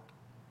heart.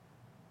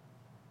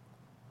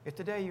 If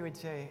today you would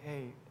say,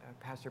 hey,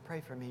 Pastor,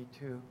 pray for me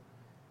too.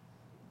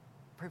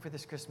 Pray for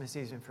this Christmas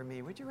season for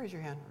me. Would you raise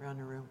your hand around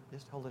the room?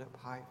 Just hold it up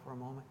high for a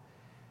moment.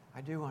 I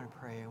do want to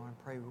pray. I want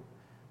to pray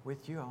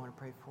with you. I want to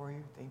pray for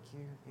you. Thank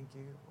you. Thank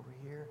you. Over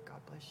here.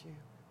 God bless you.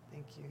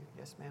 Thank you.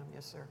 Yes, ma'am.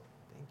 Yes, sir.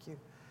 Thank you.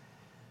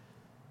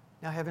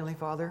 Now, Heavenly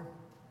Father,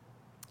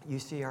 you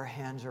see our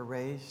hands are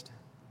raised.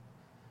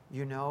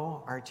 You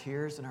know our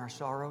tears and our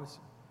sorrows.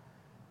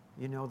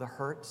 You know the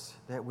hurts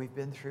that we've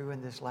been through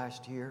in this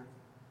last year.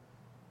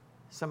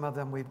 Some of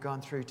them we've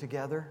gone through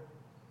together.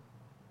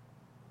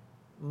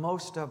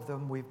 Most of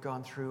them we've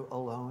gone through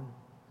alone.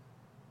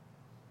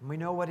 And we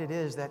know what it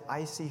is, that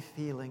icy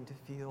feeling to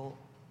feel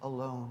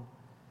alone.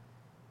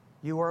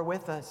 You are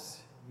with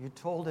us. You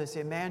told us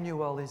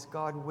Immanuel is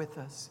God with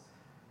us.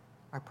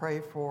 I pray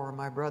for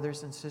my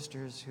brothers and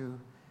sisters who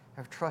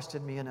have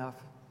trusted me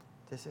enough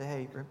to say,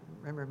 hey,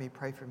 remember me,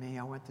 pray for me.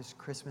 I want this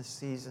Christmas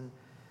season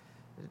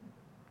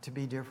to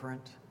be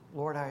different.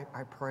 Lord, I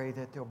pray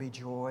that there'll be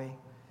joy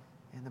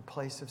in the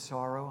place of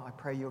sorrow. I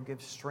pray you'll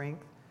give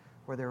strength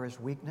where there is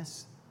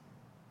weakness.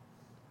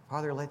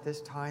 Father, let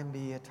this time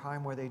be a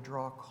time where they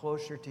draw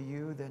closer to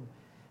you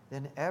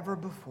than ever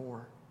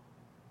before.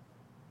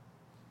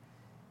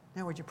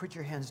 Now, would you put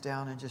your hands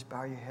down and just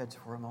bow your heads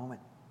for a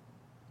moment?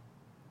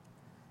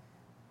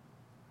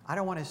 I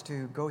don't want us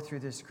to go through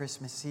this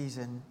Christmas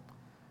season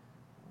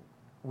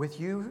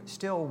with you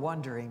still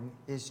wondering,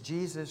 is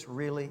Jesus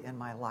really in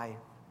my life?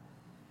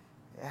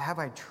 Have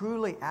I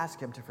truly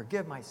asked Him to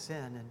forgive my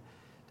sin and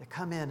to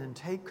come in and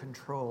take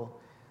control?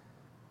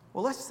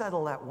 Well, let's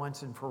settle that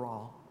once and for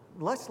all.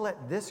 Let's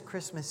let this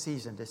Christmas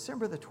season,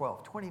 December the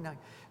 12th,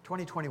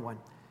 2021,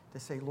 to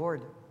say,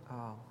 Lord,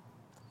 I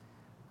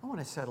want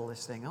to settle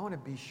this thing. I want to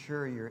be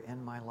sure you're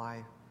in my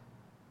life.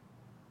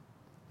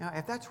 Now,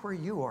 if that's where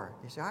you are,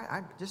 you say,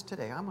 I just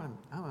today, I'm going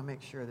to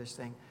make sure of this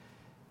thing.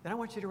 Then I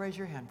want you to raise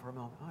your hand for a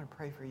moment. I want to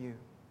pray for you.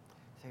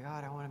 Say,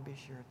 God, I want to be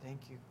sure.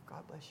 Thank you.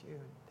 God bless you.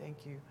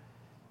 Thank you.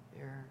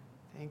 There.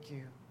 Thank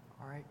you.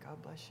 All right.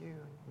 God bless you.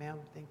 Ma'am,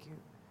 thank you.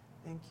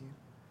 Thank you.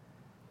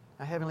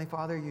 Now, Heavenly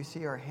Father, you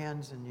see our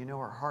hands and you know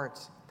our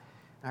hearts.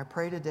 And I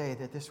pray today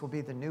that this will be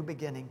the new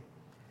beginning,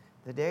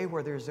 the day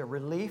where there's a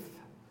relief,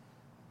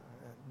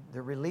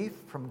 the relief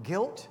from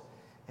guilt,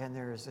 and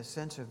there is a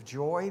sense of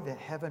joy that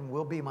heaven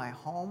will be my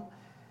home,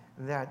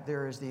 that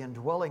there is the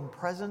indwelling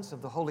presence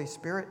of the Holy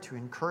Spirit to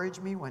encourage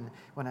me when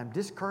I'm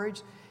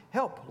discouraged.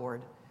 Help,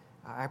 Lord.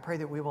 I pray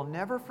that we will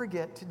never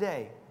forget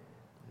today,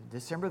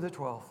 December the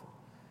 12th,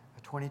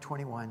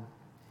 2021.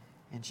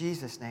 In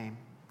Jesus' name,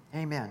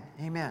 amen.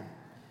 Amen.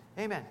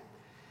 Amen.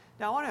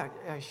 Now, I want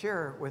to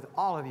share with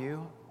all of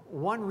you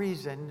one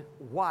reason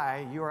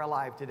why you are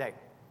alive today,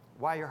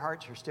 why your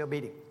hearts are still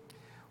beating.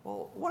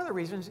 Well, one of the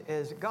reasons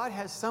is God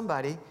has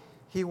somebody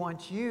He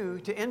wants you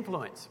to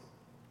influence.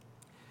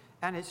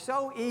 And it's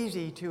so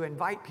easy to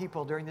invite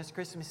people during this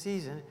Christmas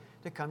season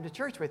to come to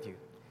church with you.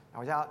 I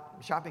was out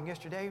shopping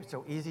yesterday. It's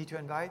so easy to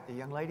invite. The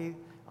young lady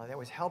that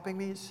was helping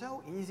me, it's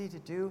so easy to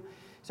do.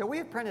 So we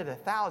have printed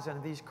 1,000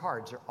 of these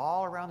cards. They're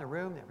all around the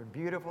room. They're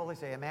beautiful. They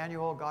say,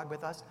 Immanuel, God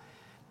with us.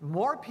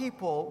 More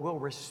people will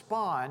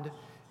respond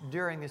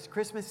during this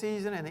Christmas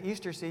season and the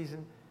Easter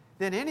season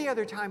than any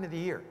other time of the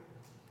year.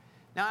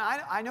 Now,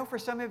 I know for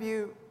some of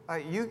you,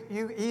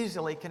 you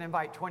easily can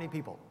invite 20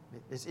 people.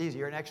 It's easy.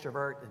 You're an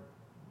extrovert. And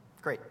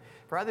great.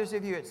 For others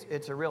of you,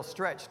 it's a real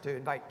stretch to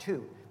invite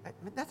 2.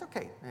 That's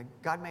okay.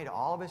 God made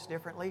all of us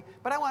differently.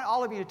 But I want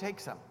all of you to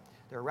take some.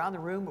 They're around the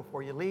room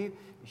before you leave.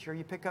 Be sure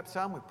you pick up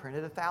some. We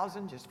printed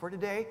 1,000 just for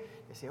today.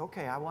 They say,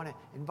 okay, I want to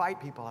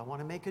invite people. I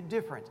want to make a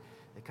difference.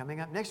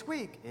 Coming up next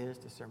week is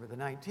December the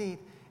 19th,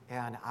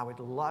 and I would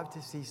love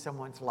to see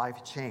someone's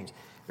life change.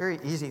 Very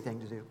easy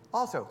thing to do.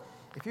 Also,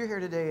 if you're here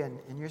today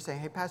and you're saying,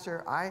 hey,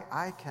 Pastor,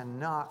 I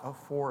cannot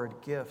afford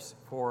gifts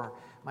for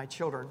my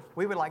children,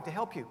 we would like to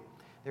help you.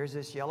 There's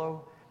this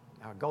yellow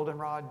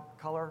goldenrod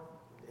color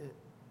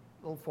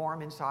little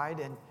form inside,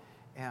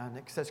 and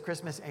it says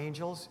Christmas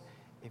Angels.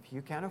 If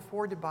you can't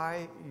afford to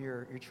buy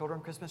your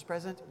children Christmas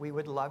present, we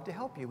would love to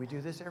help you. We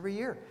do this every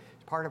year.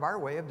 It's part of our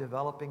way of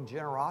developing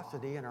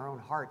generosity in our own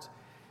hearts.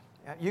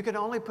 You can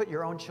only put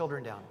your own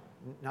children down,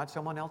 not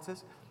someone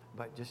else's,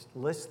 but just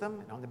list them,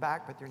 and on the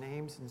back put their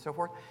names and so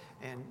forth,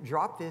 and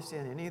drop this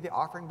in any of the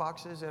offering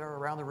boxes that are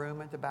around the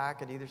room at the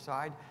back at either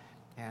side,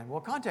 and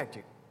we'll contact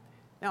you.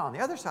 Now, on the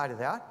other side of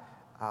that,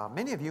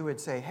 many of you would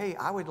say, hey,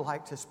 I would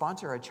like to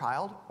sponsor a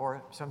child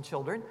or some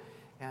children,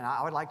 and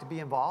I would like to be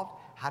involved.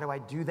 How do I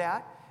do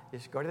that?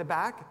 Just go to the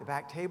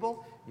back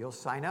table. You'll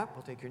sign up.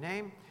 We'll take your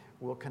name.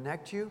 We'll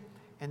connect you.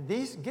 And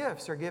these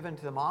gifts are given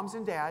to the moms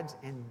and dads,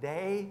 and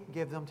they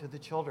give them to the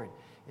children.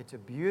 It's a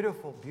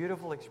beautiful,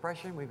 beautiful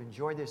expression. We've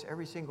enjoyed this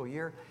every single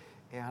year,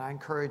 and I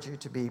encourage you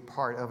to be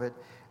part of it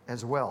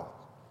as well.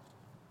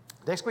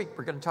 Next week,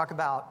 we're going to talk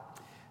about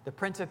the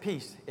Prince of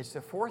Peace. It's the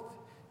 4th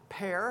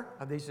pair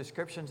of these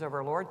descriptions of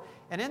our Lord.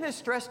 And in this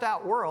stressed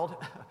out world,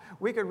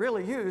 we could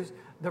really use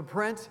the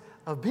Prince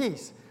of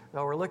Peace.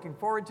 So we're looking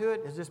forward to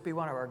it. It'll just be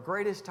one of our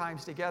greatest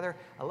times together.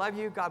 I love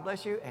you. God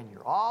bless you. And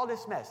you're all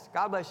dismissed.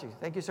 God bless you.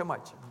 Thank you so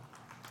much.